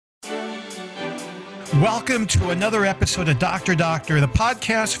Welcome to another episode of Dr. Doctor, the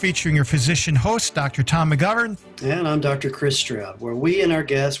podcast featuring your physician host, Dr. Tom McGovern. And I'm Dr. Chris Stroud, where we and our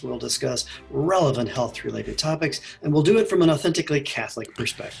guests will discuss relevant health-related topics, and we'll do it from an authentically Catholic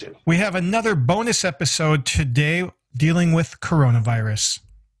perspective. We have another bonus episode today dealing with coronavirus.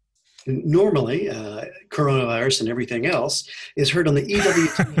 Normally, coronavirus and everything else is heard on the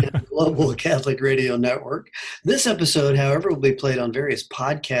EWTN Global Catholic Radio Network. This episode, however, will be played on various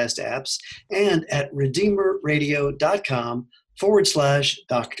podcast apps and at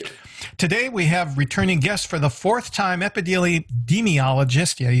redeemerradio.com/doctor. Today, we have returning guest for the fourth time,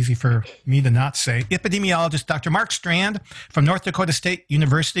 epidemiologist, easy for me to not say, epidemiologist Dr. Mark Strand from North Dakota State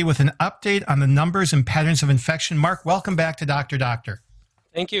University with an update on the numbers and patterns of infection. Mark, welcome back to Dr. Doctor.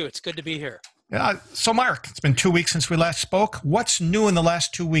 Thank you. It's good to be here. So, Mark, it's been 2 weeks since we last spoke. What's new in the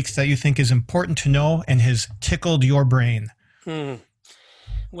last 2 weeks that you think is important to know and has tickled your brain?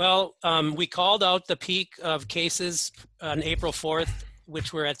 Well, we called out the peak of cases on April 4th,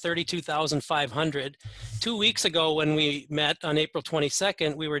 which were at 32,500. 2 weeks ago when we met on April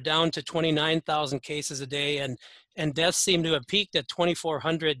 22nd, we were down to 29,000 cases a day, and deaths seem to have peaked at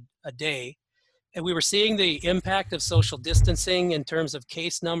 2,400 a day. And we were seeing the impact of social distancing in terms of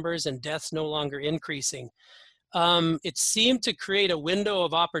case numbers and deaths no longer increasing. It seemed to create a window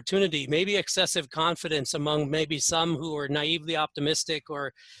of opportunity, maybe excessive confidence among maybe some who were naively optimistic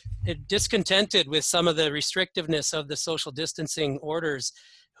or discontented with some of the restrictiveness of the social distancing orders,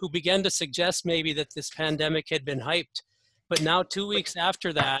 who began to suggest maybe that this pandemic had been hyped. But now 2 weeks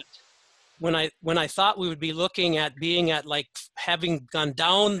after that, when I thought we would be looking at being at like having gone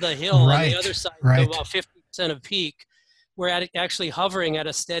down the hill on the other side to about 50% of peak, we're actually hovering at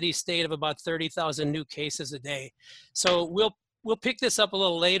a steady state of about 30,000 new cases a day. So we'll pick this up a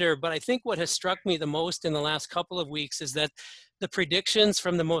little later, but I think what has struck me the most in the last couple of weeks is that the predictions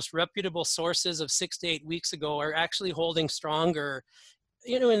from the most reputable sources of 6 to 8 weeks ago are actually holding stronger.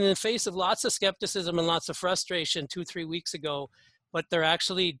 In the face of lots of skepticism and lots of frustration 2-3 weeks ago, but they're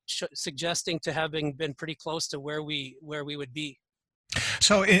actually suggesting to having been pretty close to where we would be.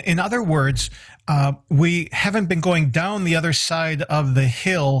 So in other words, we haven't been going down the other side of the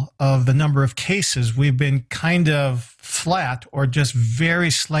hill of the number of cases. We've been kind of flat or just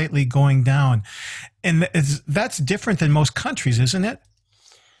very slightly going down. And that's different than most countries, isn't it?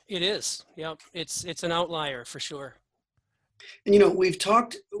 It is. Yeah, it's an outlier for sure. And, we've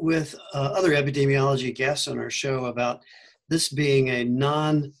talked with other epidemiology guests on our show about this being a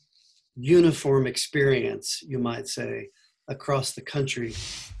non-uniform experience, you might say, across the country.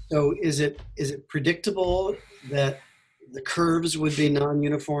 So is it predictable that the curves would be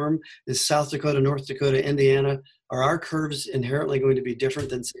non-uniform? Is South Dakota, North Dakota, Indiana, are our curves inherently going to be different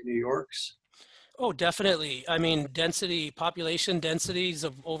than, say, New York's? Oh, definitely. I mean, population densities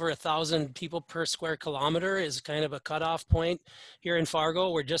of over 1,000 people per square kilometer is kind of a cutoff point. Here in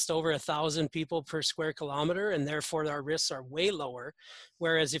Fargo, we're just over 1,000 people per square kilometer, and therefore our risks are way lower.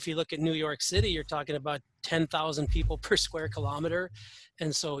 Whereas if you look at New York City, you're talking about 10,000 people per square kilometer.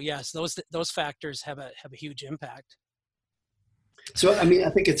 And so, yes, those factors have a huge impact. So, I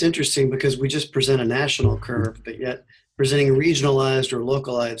think it's interesting because we just present a national curve, but yet presenting regionalized or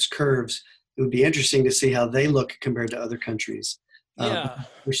localized curves, it would be interesting to see how they look compared to other countries. Yeah.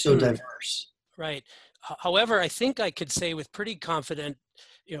 We're so diverse. Right. However, I think I could say with pretty confidence,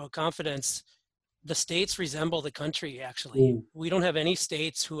 the states resemble the country, actually. We don't have any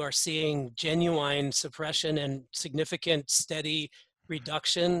states who are seeing genuine suppression and significant steady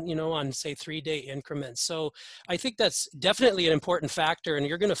reduction, on, say, 3-day increments. So I think that's definitely an important factor, and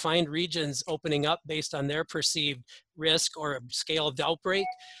you're going to find regions opening up based on their perceived risk or scale of the outbreak.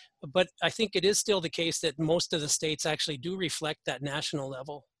 But I think it is still the case that most of the states actually do reflect that national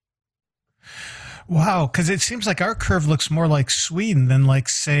level. Wow, because it seems like our curve looks more like Sweden than like,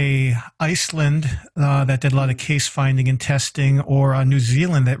 say, Iceland that did a lot of case finding and testing, or New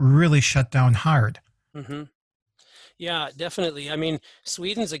Zealand that really shut down hard. Mm-hmm. Yeah, definitely. I mean,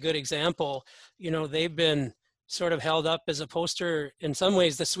 Sweden's a good example. They've been sort of held up as a poster, in some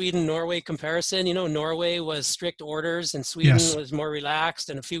ways, the Sweden-Norway comparison. Norway was strict orders and Sweden was more relaxed.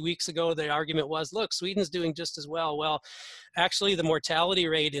 And a few weeks ago, the argument was, look, Sweden's doing just as well. Well, actually, the mortality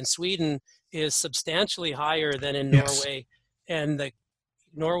rate in Sweden is substantially higher than in Norway. And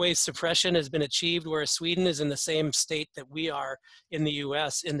Norway's suppression has been achieved, whereas Sweden is in the same state that we are in the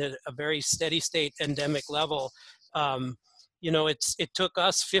U.S., in a very steady state endemic level. It took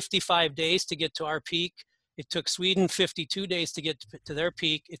us 55 days to get to our peak. It took Sweden 52 days to get to their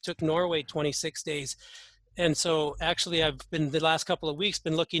peak. It took Norway 26 days. And so actually I've been the last couple of weeks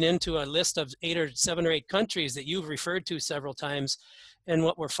been looking into a list of 7 or 8 countries that you've referred to several times. And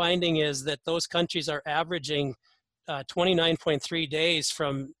what we're finding is that those countries are averaging 29.3 days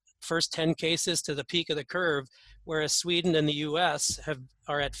from first 10 cases to the peak of the curve, whereas Sweden and the US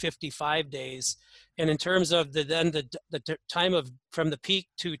are at 55 days. And in terms of the time of from the peak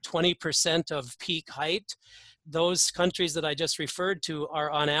to 20% of peak height, those countries that I just referred to are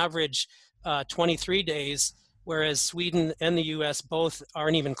on average 23 days, whereas Sweden and the US both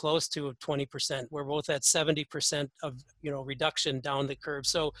aren't even close to 20%. We're both at 70% of reduction down the curve.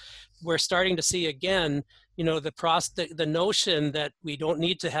 So we're starting to see again, the notion that we don't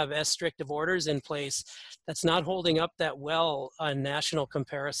need to have as strict of orders in place, that's not holding up that well on national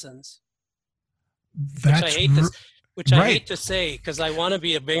comparisons. Which I hate to say, because I want to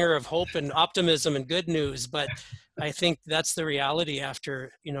be a bringer of hope and optimism and good news, but I think that's the reality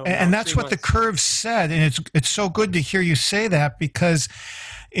after, and that's what the curve said. And it's so good to hear you say that, because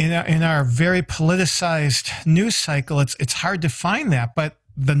in our very politicized news cycle, it's hard to find that, but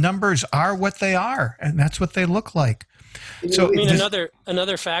the numbers are what they are, and that's what they look like. So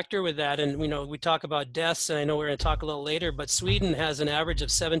another factor with that, and we talk about deaths, and I know we're going to talk a little later, but Sweden has an average of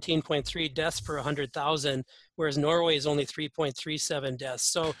 17.3 deaths per 100,000, whereas Norway is only 3.37 deaths.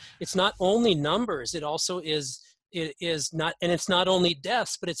 So it's not only numbers; it also is not, and it's not only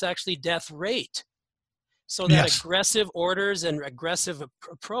deaths, but it's actually death rate. So that aggressive orders and aggressive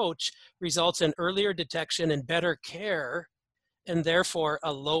approach results in earlier detection and better care, and therefore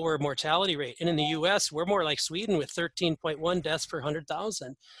a lower mortality rate. And in the US, we're more like Sweden with 13.1 deaths per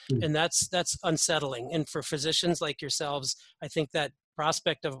 100,000. And that's unsettling. And for physicians like yourselves, I think that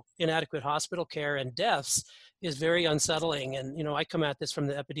prospect of inadequate hospital care and deaths is very unsettling. And, I come at this from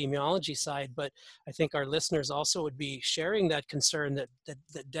the epidemiology side, but I think our listeners also would be sharing that concern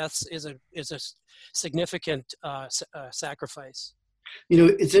that deaths is a significant sacrifice.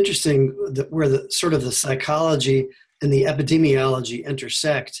 It's interesting where the sort of the psychology and the epidemiology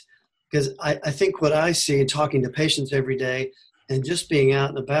intersect, because I think what I see talking to patients every day and just being out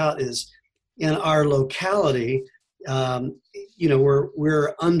and about is in our locality,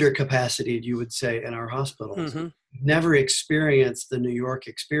 we're under capacity, you would say, in our hospitals. Mm-hmm. Never experienced the New York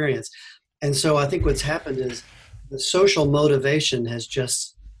experience. And so I think what's happened is the social motivation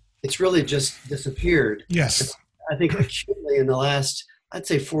it's really just disappeared. Yes. I think acutely in the last, I'd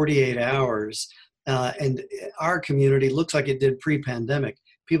say 48 hours. And our community looks like it did pre-pandemic.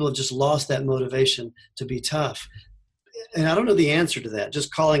 People have just lost that motivation to be tough. And I don't know the answer to that.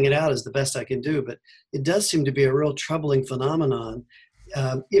 Just calling it out is the best I can do. But it does seem to be a real troubling phenomenon.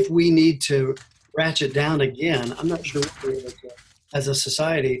 If we need to ratchet down again, I'm not sure we're able to, as a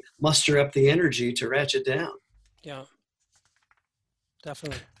society, muster up the energy to ratchet down. Yeah,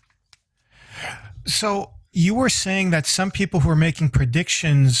 definitely. So you were saying that some people who were making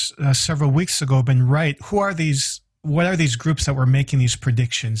predictions several weeks ago have been right. Who are these? What are these groups that were making these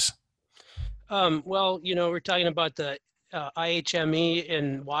predictions? Well, we're talking about the IHME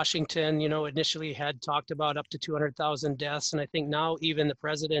in Washington, initially had talked about up to 200,000 deaths. And I think now even the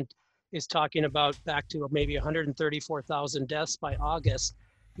president is talking about back to maybe 134,000 deaths by August.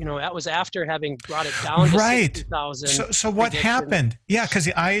 That was after having brought it down to 60,000. So what happened? Yeah, because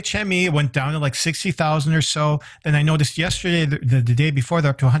the IHME went down to like 60,000 or so. Then I noticed yesterday, the day before,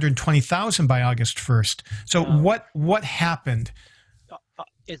 they're up to 120,000 by August 1st. So what happened?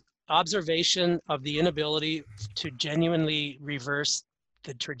 Observation of the inability to genuinely reverse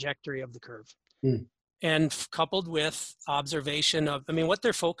the trajectory of the curve. And coupled with observation of, what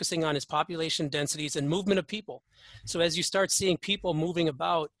they're focusing on is population densities and movement of people. So as you start seeing people moving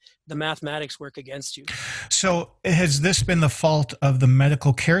about, the mathematics work against you. So has this been the fault of the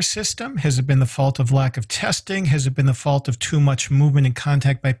medical care system? Has it been the fault of lack of testing? Has it been the fault of too much movement and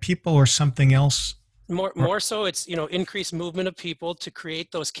contact by people, or something else? More so it's, increased movement of people to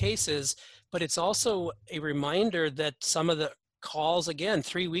create those cases, but it's also a reminder that some of the calls, again,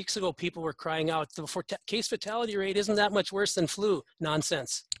 3 weeks ago, people were crying out, the case fatality rate isn't that much worse than flu.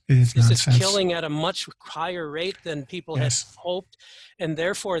 Nonsense. This is killing at a much higher rate than people had hoped. And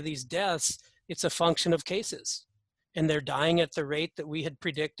therefore, these deaths, it's a function of cases. And they're dying at the rate that we had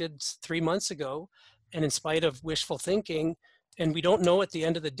predicted 3 months ago. And in spite of wishful thinking, and we don't know at the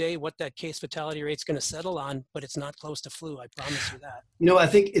end of the day what that case fatality rate is going to settle on, but it's not close to flu. I promise you that. I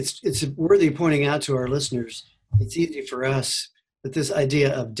think it's worthy of pointing out to our listeners, it's easy for us that this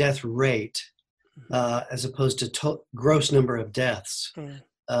idea of death rate, as opposed to gross number of deaths,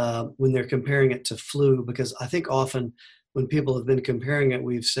 when they're comparing it to flu, because I think often when people have been comparing it,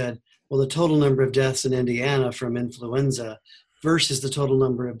 we've said, well, the total number of deaths in Indiana from influenza versus the total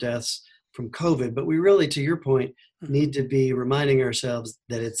number of deaths from COVID. But we really, to your point, need to be reminding ourselves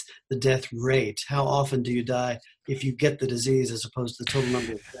that it's the death rate. How often do you die if you get the disease as opposed to the total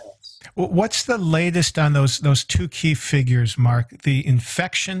number of deaths? What's the latest on those two key figures, Mark? The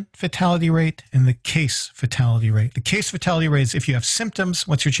infection fatality rate and the case fatality rate. The case fatality rate is if you have symptoms,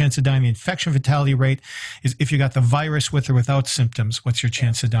 what's your chance of dying? The infection fatality rate is if you got the virus with or without symptoms, what's your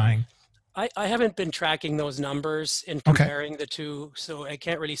chance of dying? I haven't been tracking those numbers and comparing the two, so I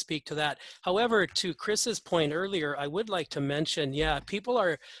can't really speak to that. However, to Chris's point earlier, I would like to mention, yeah, people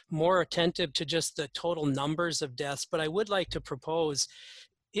are more attentive to just the total numbers of deaths, but I would like to propose,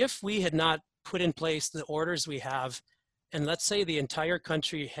 if we had not put in place the orders we have, and let's say the entire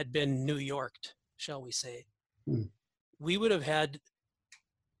country had been New Yorked, shall we say, we would have had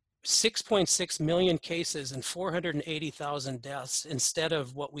 6.6 million cases and 480,000 deaths instead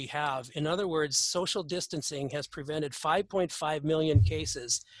of what we have. In other words, social distancing has prevented 5.5 million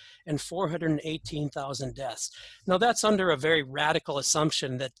cases and 418,000 deaths. Now that's under a very radical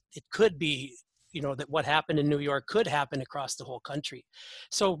assumption that it could be, that what happened in New York could happen across the whole country.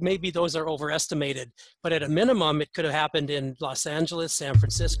 So maybe those are overestimated, but at a minimum, it could have happened in Los Angeles, San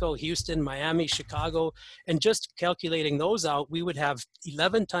Francisco, Houston, Miami, Chicago, and just calculating those out, we would have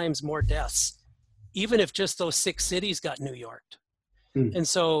 11 times more deaths, even if just those 6 cities got New Yorked. And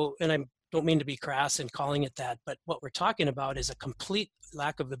so, and I don't mean to be crass in calling it that, but what we're talking about is a complete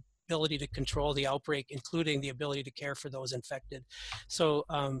lack of ability to control the outbreak, including the ability to care for those infected. So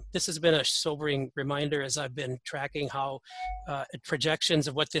this has been a sobering reminder as I've been tracking how projections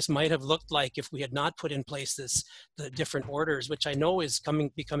of what this might have looked like if we had not put in place the different orders, which I know is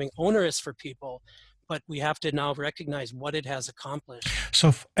becoming onerous for people, but we have to now recognize what it has accomplished.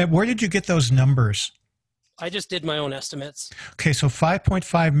 So where did you get those numbers? I just did my own estimates. Okay, so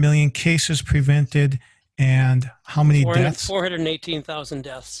 5.5 million cases prevented and how many deaths? 418,000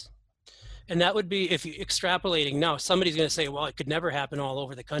 deaths. And that would be, if you're extrapolating, now somebody's going to say, well, it could never happen all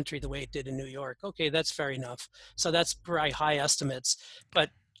over the country the way it did in New York. Okay, that's fair enough. So that's probably high estimates. But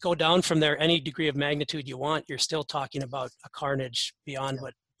go down from there any degree of magnitude you want, you're still talking about a carnage beyond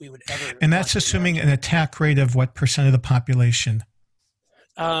what we would ever. And that's assuming an attack rate of what percent of the population?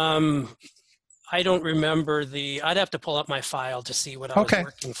 I don't remember I'd have to pull up my file to see what I was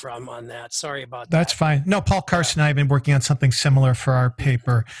working from on that. Sorry about that. That's fine. No, Paul Carson and I have been working on something similar for our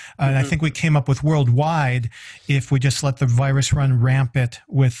paper. And I think we came up with worldwide, if we just let the virus run rampant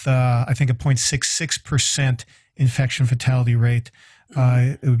with, I think, a 0.66% infection fatality rate,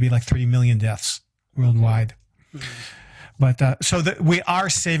 it would be like 30 million deaths worldwide. But so we are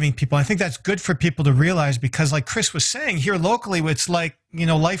saving people. I think that's good for people to realize because like Chris was saying, here locally, it's like,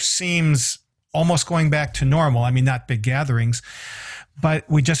 life seems almost going back to normal. I mean, not big gatherings, but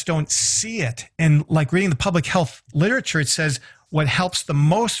we just don't see it. And like reading the public health literature, it says what helps the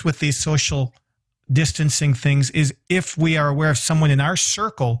most with these social distancing things is if we are aware of someone in our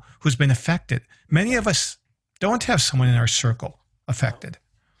circle who's been affected. Many of us don't have someone in our circle affected.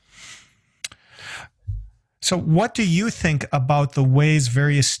 So what do you think about the ways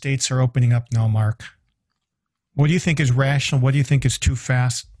various states are opening up now, Mark? What do you think is rational? What do you think is too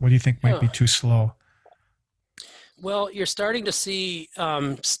fast? What do you think might be too slow? Well, you're starting to see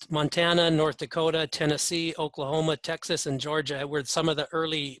Montana, North Dakota, Tennessee, Oklahoma, Texas, and Georgia were some of the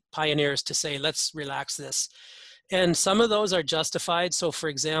early pioneers to say, let's relax this. And some of those are justified. So for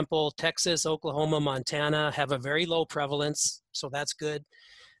example, Texas, Oklahoma, Montana have a very low prevalence. So that's good.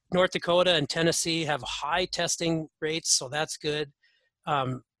 North Dakota and Tennessee have high testing rates. So that's good.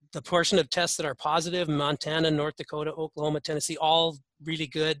 The portion of tests that are positive, Montana, North Dakota, Oklahoma, Tennessee, all really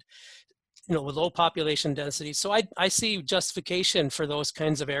good, with low population density. So I see justification for those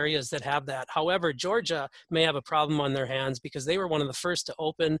kinds of areas that have that. However, Georgia may have a problem on their hands because they were one of the first to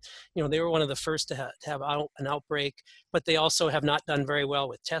open. They were one of the first to have an outbreak, but they also have not done very well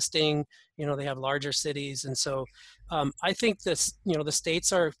with testing. They have larger cities. And so I think this, the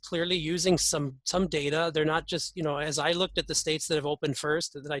states are clearly using some data. They're not just, as I looked at the states that have opened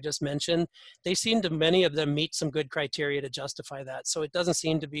first that I just mentioned, they seem to, many of them meet some good criteria to justify that. So it doesn't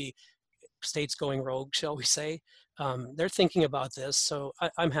seem to be states going rogue, shall we say. They're thinking about this. So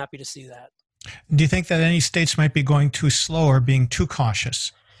I'm happy to see that. Do you think that any states might be going too slow or being too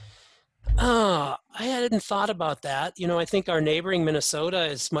cautious? I hadn't thought about that. I think our neighboring Minnesota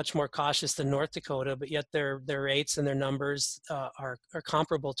is much more cautious than North Dakota, but yet their rates and their numbers are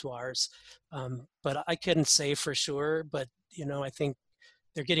comparable to ours. But I couldn't say for sure, but I think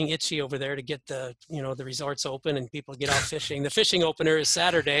they're getting itchy over there to get the resorts open and people get out fishing. The fishing opener is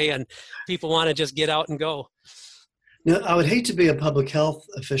Saturday and people want to just get out and go. I would hate to be a public health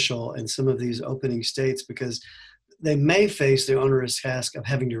official in some of these opening states because they may face the onerous task of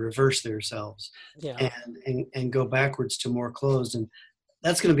having to reverse themselves Yeah. and go backwards to more closed. And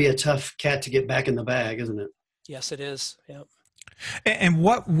that's going to be a tough cat to get back in the bag, isn't it? Yes, it is. Yeah. And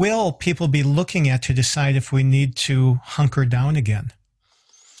what will people be looking at to decide if we need to hunker down again?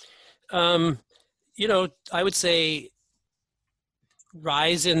 I would say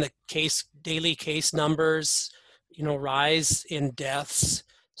rise in the daily case numbers, rise in deaths.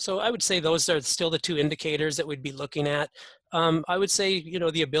 So I would say those are still the two indicators that we'd be looking at. I would say,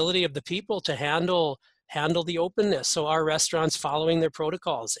 the ability of the people to handle the openness. So are restaurants following their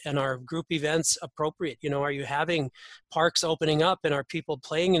protocols, and are group events appropriate? Are you having parks opening up, and are people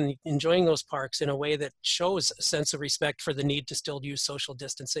playing and enjoying those parks in a way that shows a sense of respect for the need to still use social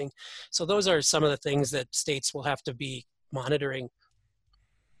distancing? So those are some of the things that states will have to be monitoring.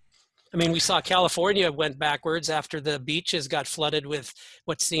 I mean, we saw California went backwards after the beaches got flooded with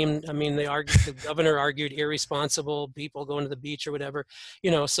what seemed, the governor argued irresponsible people going to the beach or whatever,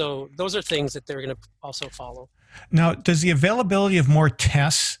 so those are things that they're going to also follow. Now, does the availability of more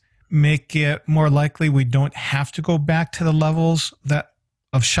tests make it more likely we don't have to go back to the levels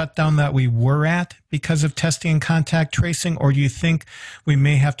of shutdown that we were at because of testing and contact tracing, or do you think we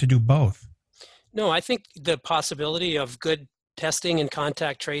may have to do both? No, I think the possibility of good testing and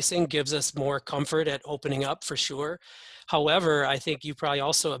contact tracing gives us more comfort at opening up, for sure. However, I think you probably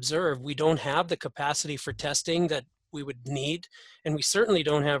also observe we don't have the capacity for testing that we would need, and we certainly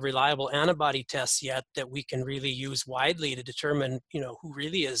don't have reliable antibody tests yet that we can really use widely to determine, who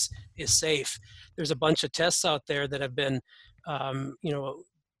really is safe. There's a bunch of tests out there that have been,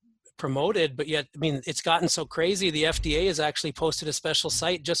 promoted, but yet, it's gotten so crazy. The FDA has actually posted a special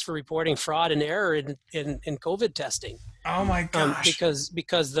site just for reporting fraud and error in COVID testing. Oh my gosh!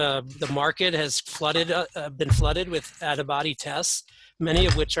 Because the market has been flooded with antibody tests, many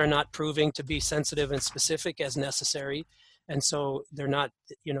of which are not proving to be sensitive and specific as necessary, and so they're not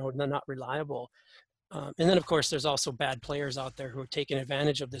reliable. And then, of course, there's also bad players out there who are taking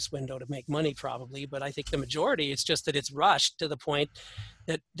advantage of this window to make money, probably. But I think the majority, it's just that it's rushed to the point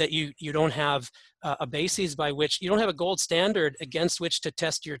that you don't have a basis by which, you don't have a gold standard against which to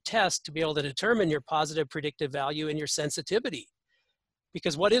test your test to be able to determine your positive predictive value and your sensitivity.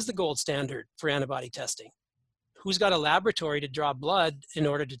 Because what is the gold standard for antibody testing? Who's got a laboratory to draw blood in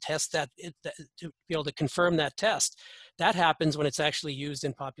order to test that, to be able to confirm that test? That happens when it's actually used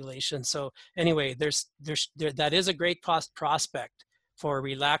in population. So anyway, that is a great prospect for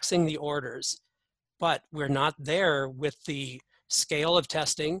relaxing the orders, but we're not there with the scale of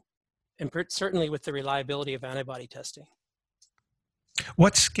testing and certainly with the reliability of antibody testing.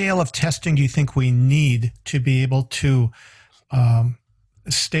 What scale of testing do you think we need to be able to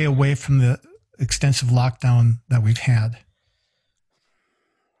stay away from the extensive lockdown that we've had?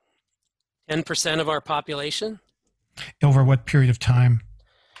 10% of our population. Over what period of time?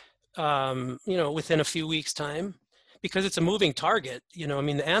 Within a few weeks' time, because it's a moving target.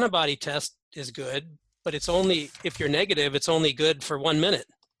 The antibody test is good, but it's only, if you're negative, it's only good for 1 minute.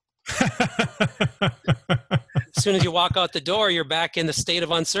 As soon as you walk out the door, you're back in the state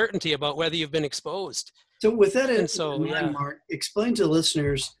of uncertainty about whether you've been exposed. So with that in mind, Mark, explain to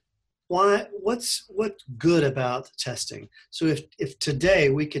listeners what's good about testing. So if today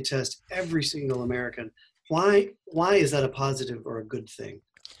we could test every single American, why is that a positive or a good thing?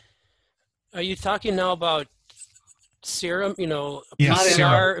 Are you talking now about serum,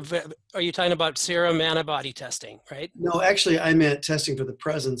 PCR? Are you talking about serum antibody testing, right? No, actually, I meant testing for the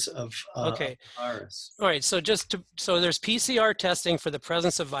presence of okay. virus. All right, so there's PCR testing for the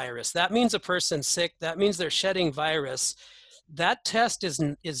presence of virus. That means a person's sick. That means they're shedding virus. That test is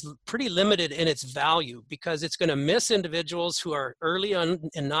pretty limited in its value because it's going to miss individuals who are early on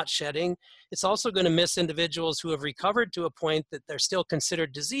and not shedding. It's also going to miss individuals who have recovered to a point that they're still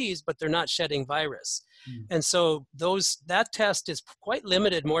considered diseased, but they're not shedding virus. And so that test is quite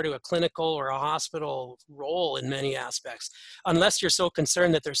limited more to a clinical or a hospital role in many aspects, unless you're so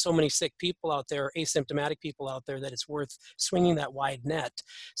concerned that there's so many sick people out there, asymptomatic people out there, that it's worth swinging that wide net.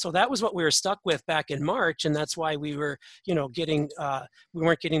 So that was what we were stuck with back in March, and that's why we were, we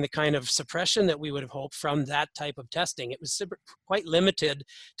weren't getting the kind of suppression that we would have hoped from that type of testing. It was quite limited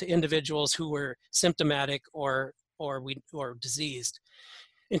to individuals who were symptomatic or diseased.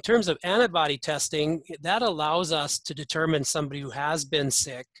 In terms of antibody testing, that allows us to determine somebody who has been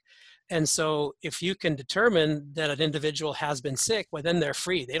sick. And so if you can determine that an individual has been sick, well, then they're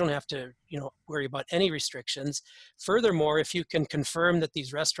free. They don't have to, worry about any restrictions. Furthermore, if you can confirm that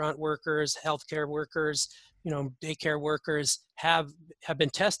these restaurant workers, healthcare workers, daycare workers have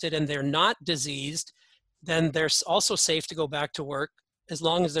been tested and they're not diseased, then they're also safe to go back to work as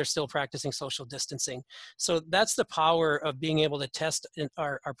long as they're still practicing social distancing. So that's the power of being able to test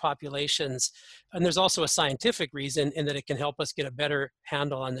our populations. And there's also a scientific reason in that it can help us get a better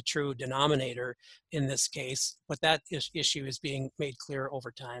handle on the true denominator in this case. But that issue is being made clear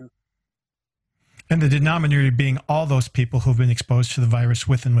over time. And the denominator being all those people who've been exposed to the virus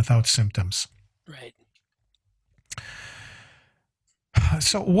with and without symptoms. Right.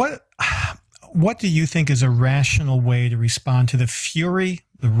 So what do you think is a rational way to respond to the fury,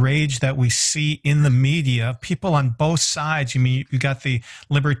 the rage that we see in the media? People on both sides. You mean you got the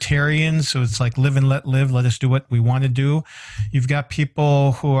libertarians, so it's like live and let live, let us do what we want to do. You've got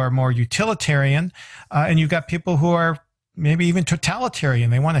people who are more utilitarian, and you've got people who are maybe even totalitarian.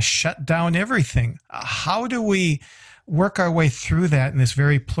 They want to shut down everything. How do we work our way through that in this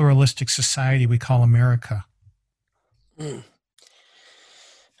very pluralistic society we call America?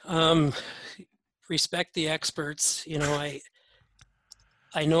 Respect the experts. You know,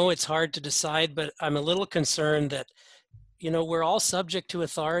 I know it's hard to decide, but I'm a little concerned that, you know, we're all subject to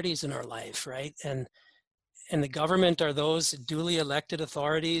authorities in our life, right? And the government are those duly elected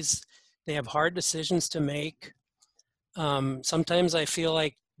authorities. They have hard decisions to make. Sometimes I feel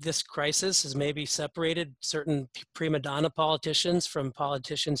like this crisis has maybe separated certain prima donna politicians from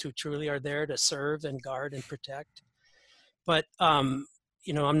politicians who truly are there to serve and guard and protect. But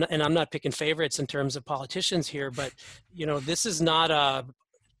you know, I'm not picking favorites in terms of politicians here, but you know, this is not a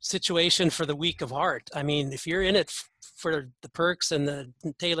situation for the weak of heart. I mean, if you're in it for the perks and the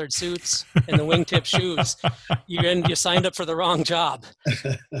tailored suits and the wingtip shoes, you signed up for the wrong job.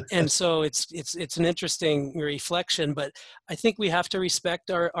 And so it's an interesting reflection, but I think we have to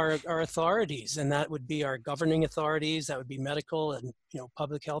respect our authorities, and that would be our governing authorities, that would be medical and, you know,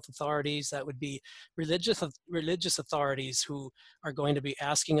 public health authorities, that would be religious authorities who are going to be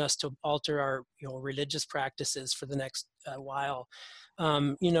asking us to alter our, you know, religious practices for the next while.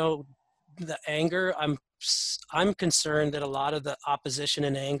 You know, the anger, I'm concerned that a lot of the opposition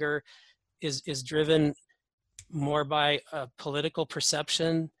and anger is driven more by a political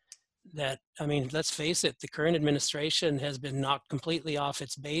perception that, I mean, let's face it, the current administration has been knocked completely off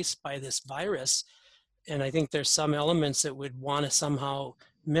its base by this virus. And I think there's some elements that would want to somehow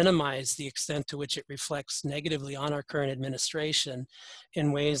minimize the extent to which it reflects negatively on our current administration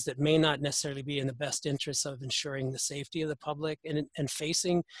in ways that may not necessarily be in the best interest of ensuring the safety of the public and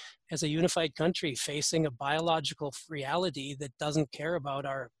facing, as a unified country, facing a biological reality that doesn't care about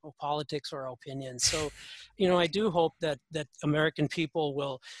our politics or our opinions. So, you know, I do hope that American people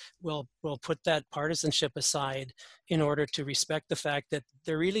will put that partisanship aside in order to respect the fact that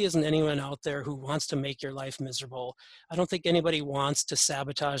there really isn't anyone out there who wants to make your life miserable. I don't think anybody wants to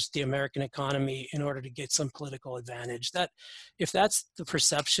sabotage the American economy in order to get some political advantage. That, if that's the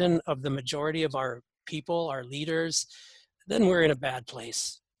perception of the majority of our people, our leaders, then we're in a bad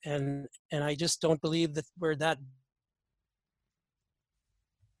place. And I just don't believe that we're that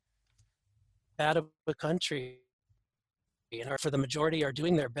bad of a country. And for the majority are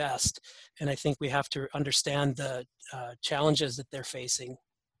doing their best. And I think we have to understand the challenges that they're facing.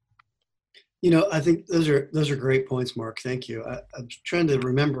 You know, I think those are great points, Mark. Thank you. I'm trying to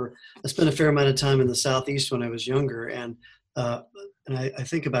remember. I spent a fair amount of time in the Southeast when I was younger, and I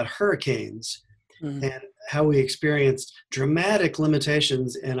think about hurricanes and how we experienced dramatic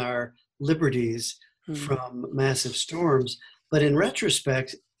limitations in our liberties from massive storms. But in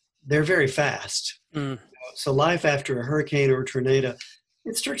retrospect, they're very fast. So life after a hurricane or a tornado,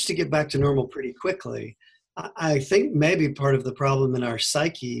 it starts to get back to normal pretty quickly. I think maybe part of the problem in our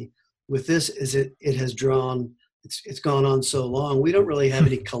psyche with this is it's gone on so long. We don't really have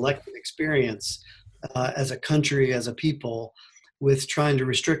any collective experience as a country, as a people, with trying to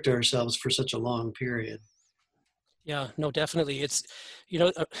restrict ourselves for such a long period. Yeah, no, definitely. It's, you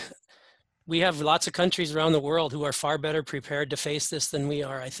know, we have lots of countries around the world who are far better prepared to face this than we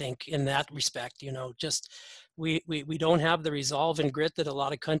are, I think, in that respect. You know, just we don't have the resolve and grit that a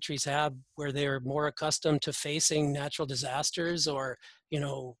lot of countries have, where they're more accustomed to facing natural disasters or, you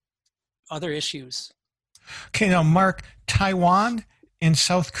know, other issues. Okay, now, Mark, Taiwan and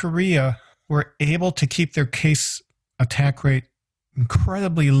South Korea were able to keep their case attack rate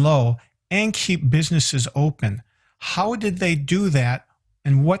incredibly low and keep businesses open. How did they do that,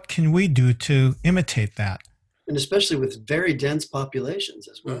 and what can we do to imitate that? And especially with very dense populations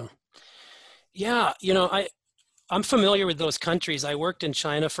as well. Yeah, you know, I'm familiar with those countries. I worked in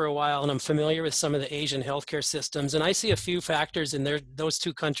China for a while, and I'm familiar with some of the Asian healthcare systems. And I see a few factors in those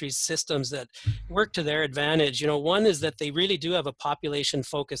two countries' systems that work to their advantage. You know, one is that they really do have a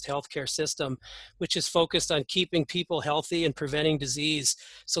population-focused healthcare system, which is focused on keeping people healthy and preventing disease.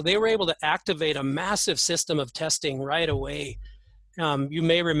 So they were able to activate a massive system of testing right away. You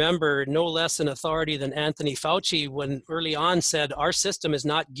may remember no less an authority than Anthony Fauci when early on said our system is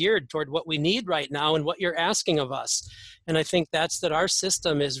not geared toward what we need right now and what you're asking of us. And I think that's that our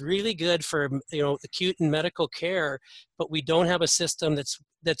system is really good for acute and medical care, but we don't have a system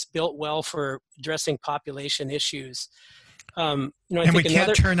that's built well for addressing population issues. I and think we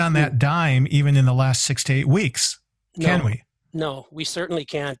can't turn on that dime even in the last 6 to 8 weeks, can we? No, we certainly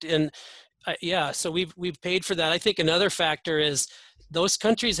can't. And so we've paid for that. I think another factor is those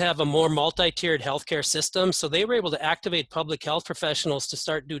countries have a more multi-tiered healthcare system, so they were able to activate public health professionals to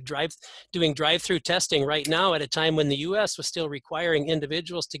start doing drive-through testing right now at a time when the U.S. was still requiring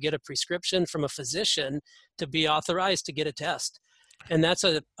individuals to get a prescription from a physician to be authorized to get a test. And that's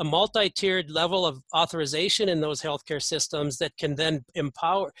a multi-tiered level of authorization in those healthcare systems that can then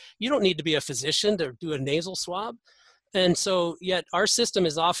empower. You don't need to be a physician to do a nasal swab. And so yet our system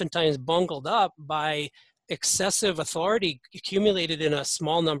is oftentimes bungled up by excessive authority accumulated in a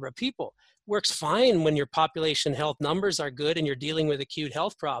small number of people. Works fine when your population health numbers are good and you're dealing with acute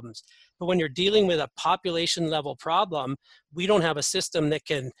health problems. But when you're dealing with a population level problem, we don't have a system that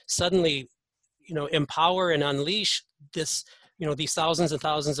can suddenly, empower and unleash this, these thousands and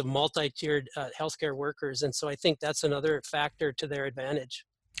thousands of multi-tiered healthcare workers. And so I think that's another factor to their advantage.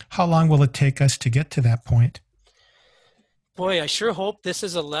 How long will it take us to get to that point? Boy, I sure hope this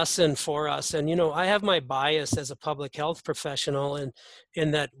is a lesson for us. And, I have my bias as a public health professional and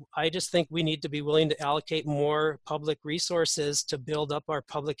in that I just think we need to be willing to allocate more public resources to build up our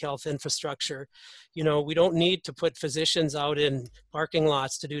public health infrastructure. We don't need to put physicians out in parking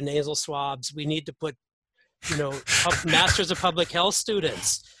lots to do nasal swabs. We need to put, masters of public health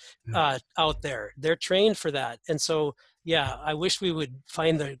students out there. They're trained for that. And so, I wish we would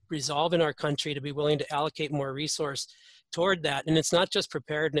find the resolve in our country to be willing to allocate more resource toward that. And it's not just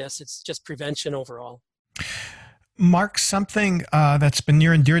preparedness, it's just prevention overall. Mark, something that's been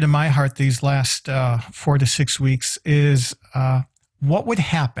near and dear to my heart these last 4 to 6 weeks is what would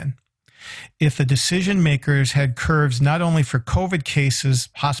happen if the decision makers had curves not only for COVID cases,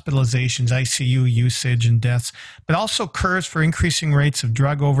 hospitalizations, ICU usage, and deaths, but also curves for increasing rates of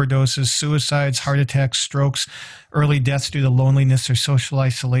drug overdoses, suicides, heart attacks, strokes, early deaths due to loneliness or social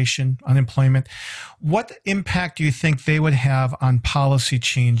isolation, unemployment. What impact do you think they would have on policy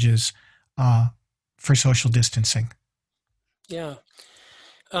changes for social distancing? Yeah.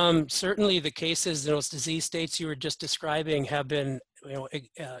 Certainly the cases in those disease states you were just describing have been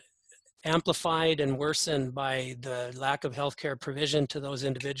amplified and worsened by the lack of healthcare provision to those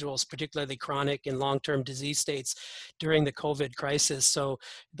individuals, particularly chronic and long-term disease states during the COVID crisis. So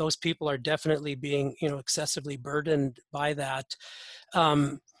those people are definitely being, excessively burdened by that.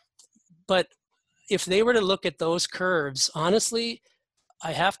 But if they were to look at those curves, honestly,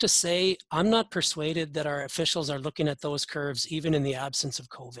 I have to say, I'm not persuaded that our officials are looking at those curves even in the absence of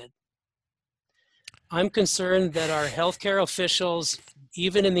COVID. I'm concerned that our healthcare officials,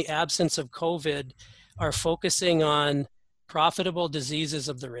 even in the absence of COVID, are focusing on profitable diseases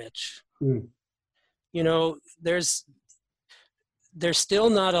of the rich. There's still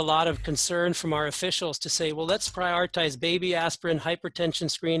not a lot of concern from our officials to say, well, let's prioritize baby aspirin,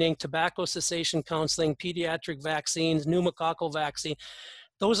 hypertension screening, tobacco cessation counseling, pediatric vaccines, pneumococcal vaccine.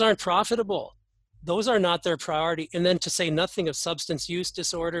 Those aren't profitable. Those are not their priority. And then to say nothing of substance use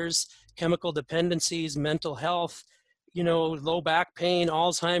disorders, chemical dependencies, mental health, low back pain,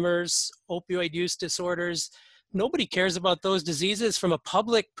 Alzheimer's, opioid use disorders. Nobody cares about those diseases from a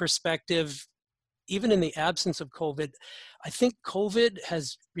public perspective, even in the absence of COVID. I think COVID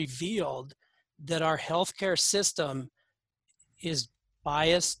has revealed that our healthcare system is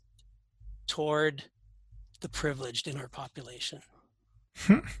biased toward the privileged in our population.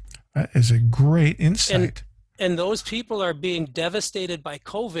 That is a great insight. And those people are being devastated by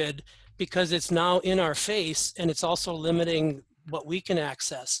COVID because it's now in our face and it's also limiting what we can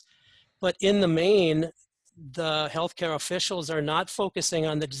access. But in the main, the healthcare officials are not focusing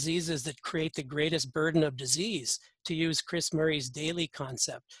on the diseases that create the greatest burden of disease, to use Chris Murray's daily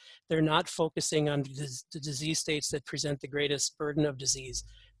concept. They're not focusing on the disease states that present the greatest burden of disease.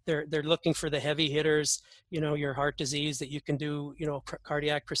 They're looking for the heavy hitters, your heart disease that you can do,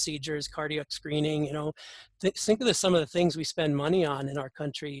 cardiac procedures, cardiac screening, think of some of the things we spend money on in our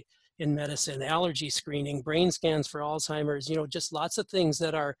country in medicine, allergy screening, brain scans for Alzheimer's, just lots of things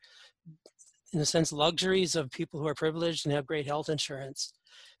that are, in a sense, luxuries of people who are privileged and have great health insurance.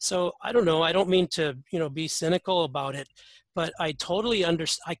 So I don't know, I don't mean to, be cynical about it, but I totally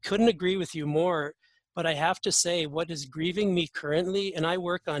understand. I couldn't agree with you more But I have to say, what is grieving me currently, and I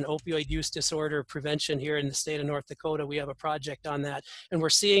work on opioid use disorder prevention here in the state of North Dakota. We have a project on that, and we're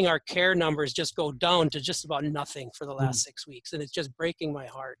seeing our care numbers just go down to just about nothing for the last 6 weeks, and it's just breaking my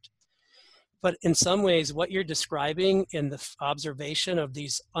heart. But in some ways, what you're describing in the observation of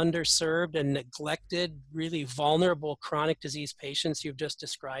these underserved and neglected, really vulnerable chronic disease patients you've just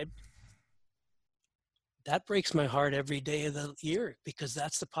described, that breaks my heart every day of the year, because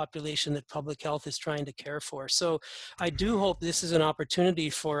that's the population that public health is trying to care for. So I do hope this is an opportunity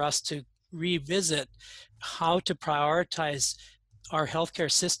for us to revisit how to prioritize our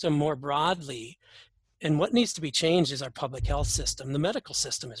healthcare system more broadly. And what needs to be changed is our public health system. The medical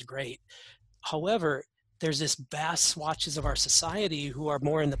system is great. However, there's this vast swatches of our society who are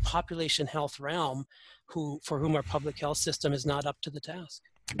more in the population health realm, for whom our public health system is not up to the task.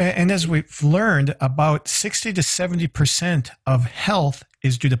 And as we've learned, about 60 to 70% of health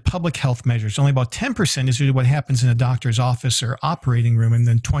is due to public health measures. Only about 10% is due to what happens in a doctor's office or operating room, and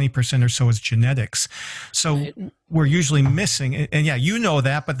then 20% or so is genetics. So right. We're usually missing, and yeah, you know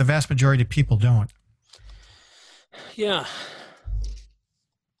that, but the vast majority of people don't. Yeah.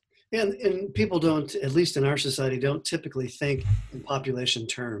 And people don't, at least in our society, don't typically think in population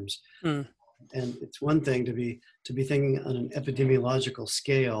terms. Mm. And it's one thing to be thinking on an epidemiological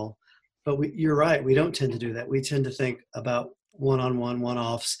scale, but you're right, we don't tend to do that. We tend to think about one-on-one,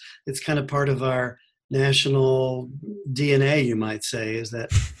 one-offs. It's kind of part of our national DNA, you might say, is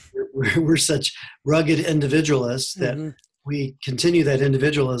that we're such rugged individualists that mm-hmm. we continue that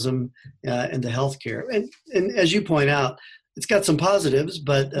individualism into healthcare. And as you point out, it's got some positives,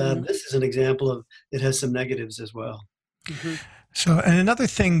 but mm-hmm. this is an example of it has some negatives as well. Mm-hmm. So, and another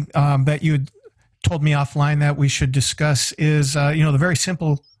thing that you told me offline that we should discuss is, the very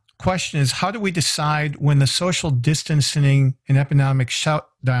simple question is, how do we decide when the social distancing and economic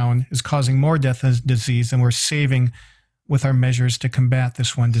shutdown is causing more death and disease than we're saving with our measures to combat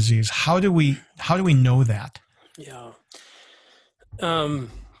this one disease? How do we know that? Yeah.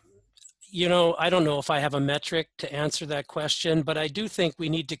 I don't know if I have a metric to answer that question, but I do think we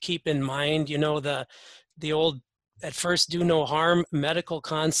need to keep in mind, the old at first do no harm medical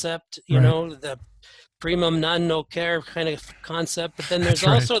concept, the primum non nocere kind of concept, but then there's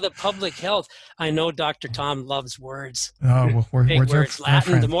also the public health. I know Dr. Tom loves words. Oh, well, big words.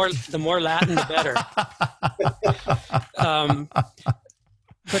 Latin, the more Latin, the better.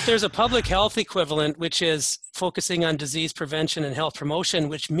 But there's a public health equivalent, which is focusing on disease prevention and health promotion,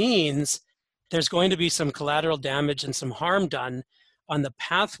 which means there's going to be some collateral damage and some harm done on the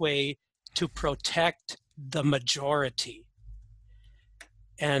pathway to protect the majority.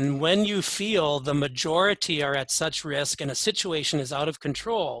 And when you feel the majority are at such risk and a situation is out of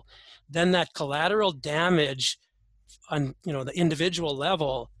control, then that collateral damage on the individual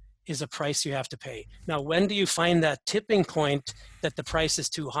level is a price you have to pay. Now, when do you find that tipping point that the price is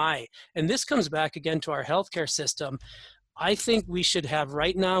too high? And this comes back again to our healthcare system. I think we should have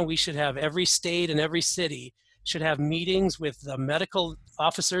every state and every city should have meetings with the medical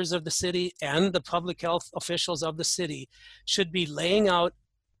officers of the city and the public health officials of the city, should be laying out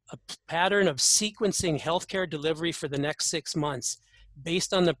a pattern of sequencing healthcare delivery for the next 6 months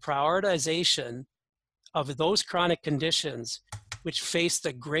based on the prioritization of those chronic conditions which face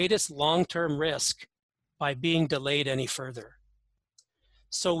the greatest long-term risk by being delayed any further.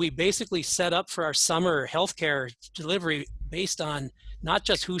 So we basically set up for our summer healthcare delivery based on not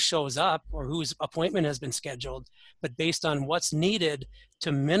just who shows up or whose appointment has been scheduled, but based on what's needed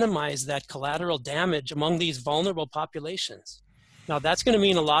to minimize that collateral damage among these vulnerable populations. Now, that's going to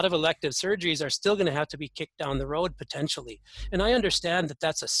mean a lot of elective surgeries are still going to have to be kicked down the road potentially. And I understand that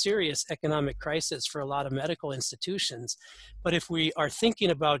that's a serious economic crisis for a lot of medical institutions. But if we are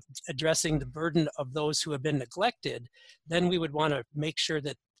thinking about addressing the burden of those who have been neglected, then we would want to make sure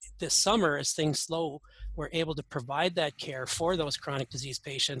that this summer, as things slow, we're able to provide that care for those chronic disease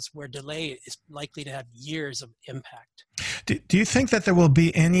patients where delay is likely to have years of impact. Do you think that there will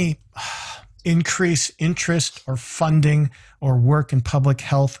be any increased interest or funding or work in public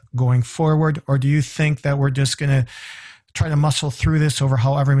health going forward? Or do you think that we're just going to try to muscle through this over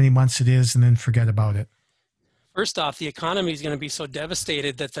however many months it is and then forget about it? First off, the economy is going to be so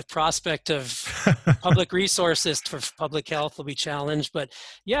devastated that the prospect of public resources for public health will be challenged. But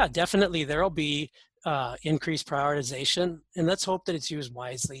yeah, definitely there will be increased prioritization, and let's hope that it's used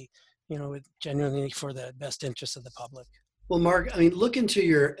wisely, genuinely for the best interest of the public. Well, Mark, look into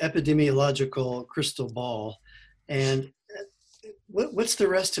your epidemiological crystal ball, and what's the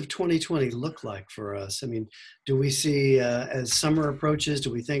rest of 2020 look like for us? Do we see, as summer approaches,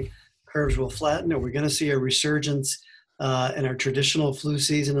 do we think curves will flatten? Are we going to see a resurgence and our traditional flu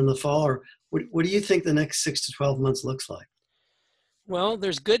season in the fall? Or what do you think the next 6 to 12 months looks like? Well,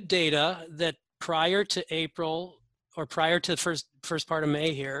 there's good data that prior to April or prior to the first part of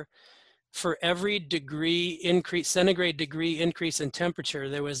May here, for every degree increase, centigrade degree increase in temperature,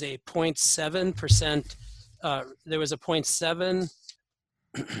 there was a 0.7%, there was a 0.7,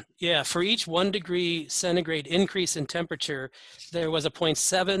 yeah, for each 1 degree centigrade increase in temperature, there was a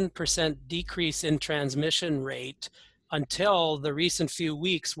 0.7% decrease in transmission rate until the recent few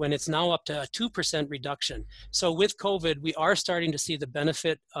weeks when it's now up to a 2% reduction. So with COVID, we are starting to see the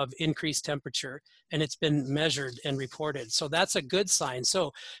benefit of increased temperature, and it's been measured and reported. So that's a good sign.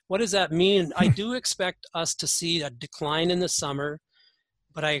 So what does that mean? I do expect us to see a decline in the summer,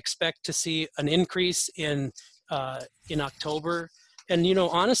 but I expect to see an increase in October. And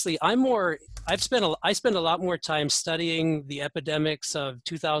honestly, I spend a lot more time studying the epidemics of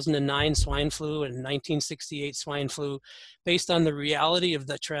 2009 swine flu and 1968 swine flu, based on the reality of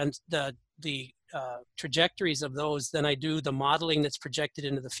the trajectories of those than I do the modeling that's projected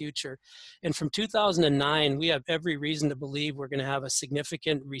into the future. And from 2009, we have every reason to believe we're going to have a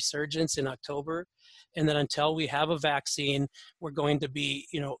significant resurgence in October. And that until we have a vaccine, we're going to be,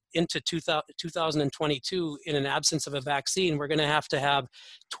 into 2022, in an absence of a vaccine, we're going to have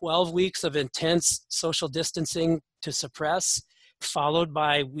 12 weeks of intense social distancing to suppress, followed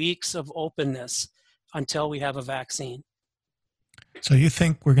by weeks of openness until we have a vaccine. So you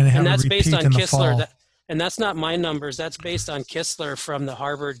think we're going to have a repeat in the fall? And that's not my numbers. That's based on Kistler from the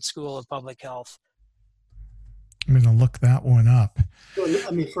Harvard School of Public Health. I'm going to look that one up. I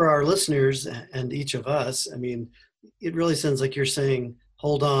mean, for our listeners and each of us, I mean, it really sounds like you're saying,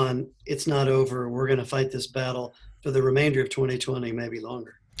 hold on, it's not over. We're going to fight this battle for the remainder of 2020, maybe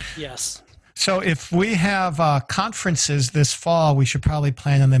longer. Yes. So if we have conferences this fall, we should probably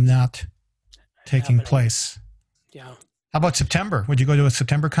plan on them not taking place. Yeah. How about September? Would you go to a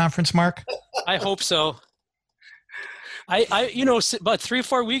September conference, Mark? I hope so. About 3 or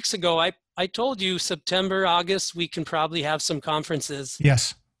 4 weeks ago, I told you September, August, we can probably have some conferences.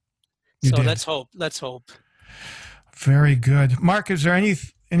 Yes. So let's hope. Let's hope. Very good. Mark, is there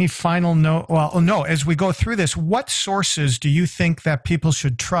any final note? Well, no, as we go through this, what sources do you think that people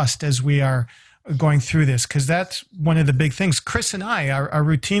should trust as we are going through this? Because that's one of the big things. Chris and I are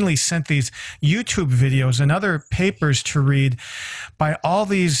routinely sent these YouTube videos and other papers to read by all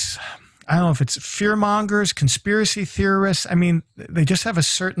these, I don't know if it's fearmongers, conspiracy theorists. I mean, they just have a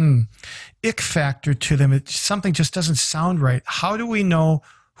certain ick factor to them. Something just doesn't sound right. How do we know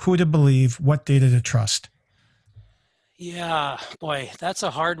who to believe, what data to trust? Yeah, boy, that's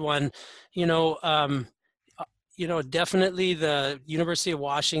a hard one. Definitely the University of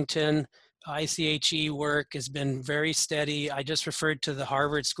Washington ICHE work has been very steady. I just referred to the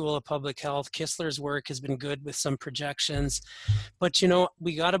Harvard School of Public Health. Kistler's work has been good with some projections. But,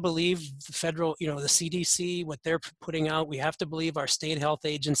 we got to believe the federal, the CDC, what they're putting out. We have to believe our state health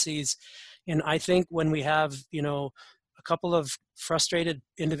agencies. And I think when we have, a couple of frustrated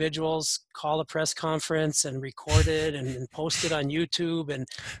individuals call a press conference and record it and post it on YouTube, and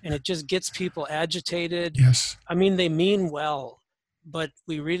it just gets people agitated. Yes. I mean, they mean well, but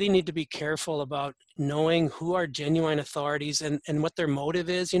we really need to be careful about knowing who are genuine authorities and what their motive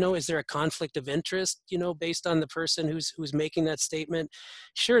is. Is there a conflict of interest, based on the person who's making that statement?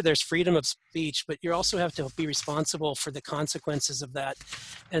 Sure, there's freedom of speech, but you also have to be responsible for the consequences of that.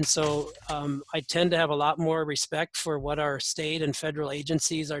 And so I tend to have a lot more respect for what our state and federal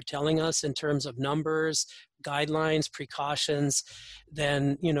agencies are telling us in terms of numbers, guidelines, precautions,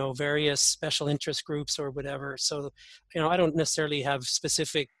 than various special interest groups or whatever. So I don't necessarily have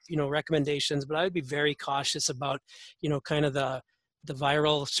specific recommendations, but I would be very cautious about kind of the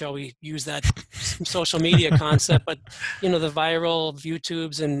viral, shall we use that social media concept, but the viral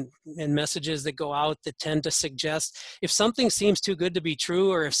YouTubes and messages that go out that tend to suggest if something seems too good to be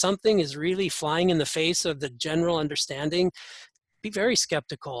true, or if something is really flying in the face of the general understanding, be very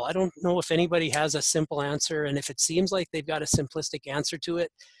skeptical. I don't know if anybody has a simple answer, and if it seems like they've got a simplistic answer to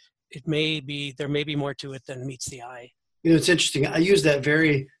it, there may be more to it than meets the eye. It's interesting. I use that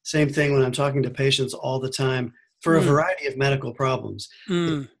very same thing when I'm talking to patients all the time for a variety of medical problems.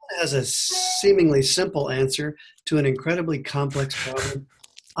 It has a seemingly simple answer to an incredibly complex problem.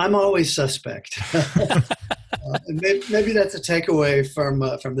 I'm always suspect. Maybe that's a takeaway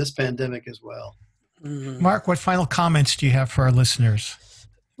from this pandemic as well. Mark, what final comments do you have for our listeners?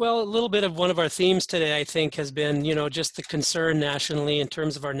 Well, a little bit of one of our themes today, I think, has been, just the concern nationally in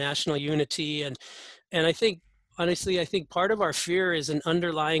terms of our national unity. And I think, honestly, part of our fear is an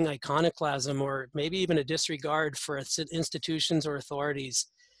underlying iconoclasm, or maybe even a disregard for institutions or authorities.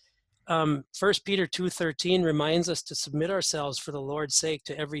 1 Peter 2:13 reminds us to submit ourselves for the Lord's sake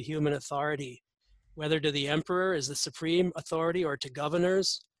to every human authority, whether to the emperor as the supreme authority or to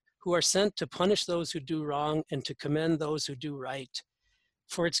governors, who are sent to punish those who do wrong and to commend those who do right.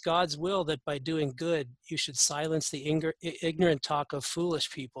 For it's God's will that by doing good, you should silence the ignorant talk of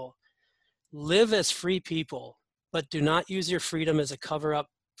foolish people. Live as free people, but do not use your freedom as a cover-up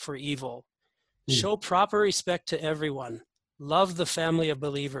for evil. Show proper respect to everyone. Love the family of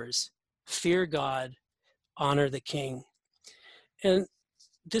believers. Fear God. Honor the king. And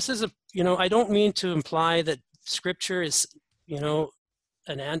this is I don't mean to imply that scripture is,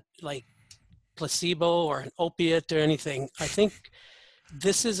 like placebo or an opiate or anything. I think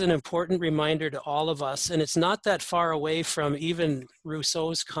this is an important reminder to all of us, and it's not that far away from even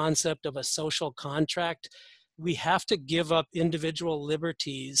Rousseau's concept of a social contract. We have to give up individual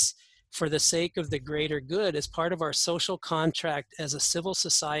liberties for the sake of the greater good as part of our social contract as a civil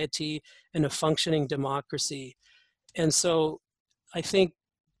society and a functioning democracy. And so I think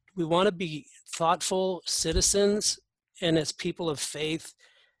we want to be thoughtful citizens, and as people of faith,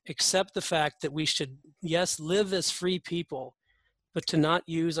 accept the fact that we should, yes, live as free people, but to not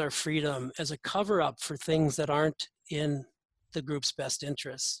use our freedom as a cover-up for things that aren't in the group's best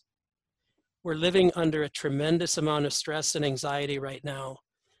interests. We're living under a tremendous amount of stress and anxiety right now.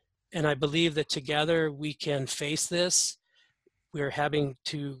 And I believe that together we can face this. We're having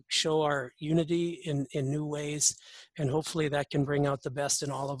to show our unity in new ways, and hopefully that can bring out the best in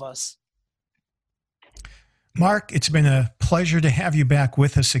all of us. Mark, it's been a pleasure to have you back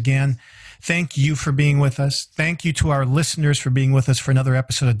with us again. Thank you for being with us. Thank you to our listeners for being with us for another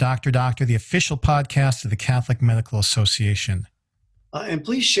episode of Dr. Doctor, the official podcast of the Catholic Medical Association. And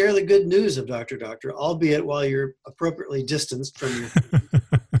please share the good news of Dr. Doctor, albeit while you're appropriately distanced from your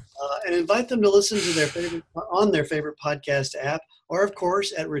and invite them to listen to their favorite podcast app, or of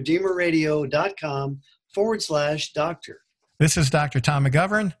course at redeemerradio.com/doctor. This is Dr. Tom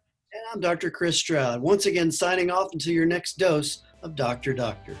McGovern. And I'm Dr. Chris Stroud, once again signing off until your next dose of Dr.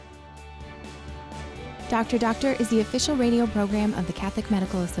 Doctor. Dr. Doctor is the official radio program of the Catholic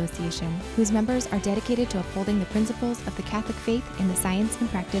Medical Association, whose members are dedicated to upholding the principles of the Catholic faith in the science and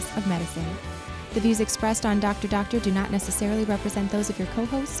practice of medicine. The views expressed on Dr. Doctor do not necessarily represent those of your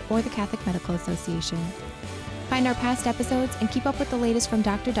co-hosts or the Catholic Medical Association. Find our past episodes and keep up with the latest from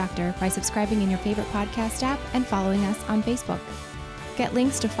Dr. Doctor by subscribing in your favorite podcast app and following us on Facebook. Get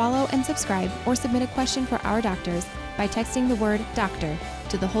links to follow and subscribe or submit a question for our doctors by texting the word doctor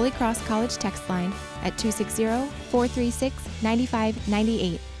to the Holy Cross College text line at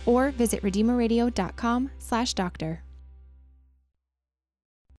 260-436-9598 or visit redeemerradio.com/doctor.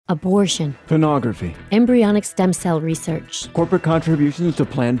 Abortion, pornography, embryonic stem cell research, corporate contributions to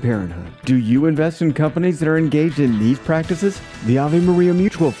Planned Parenthood. Do you invest in companies that are engaged in these practices? The Ave Maria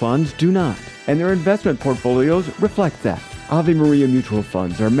mutual funds do not, and their investment portfolios reflect that. Ave Maria mutual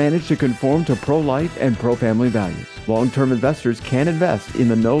funds are managed to conform to pro-life and pro-family values. Long-term investors can invest in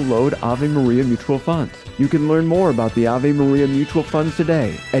the no-load Ave Maria mutual funds. You can learn more about the Ave Maria mutual funds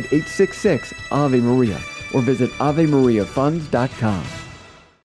today at 866-AVE-MARIA or visit AveMariaFunds.com.